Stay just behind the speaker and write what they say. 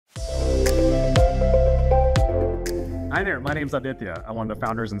Hi there, my name's Aditya. I'm one of the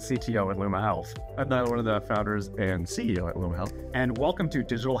founders and CTO at Luma Health. Adnan, one of the founders and CEO at Luma Health. And welcome to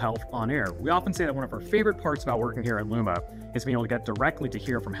Digital Health on Air. We often say that one of our favorite parts about working here at Luma is being able to get directly to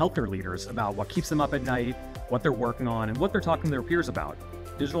hear from healthcare leaders about what keeps them up at night, what they're working on, and what they're talking to their peers about.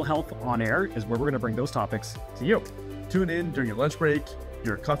 Digital Health on Air is where we're going to bring those topics to you. Tune in during your lunch break,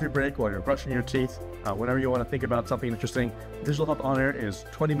 your coffee break, while you're brushing your teeth, whenever you want to think about something interesting. Digital Health on Air is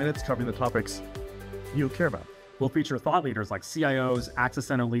 20 minutes covering the topics you care about. We'll feature thought leaders like CIOs, access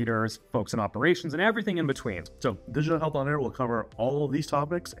center leaders, folks in operations, and everything in between. So Digital Health on Air will cover all of these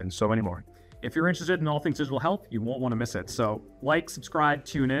topics and so many more. If you're interested in all things digital health, you won't want to miss it. So like, subscribe,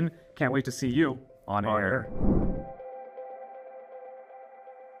 tune in. Can't wait to see you on air.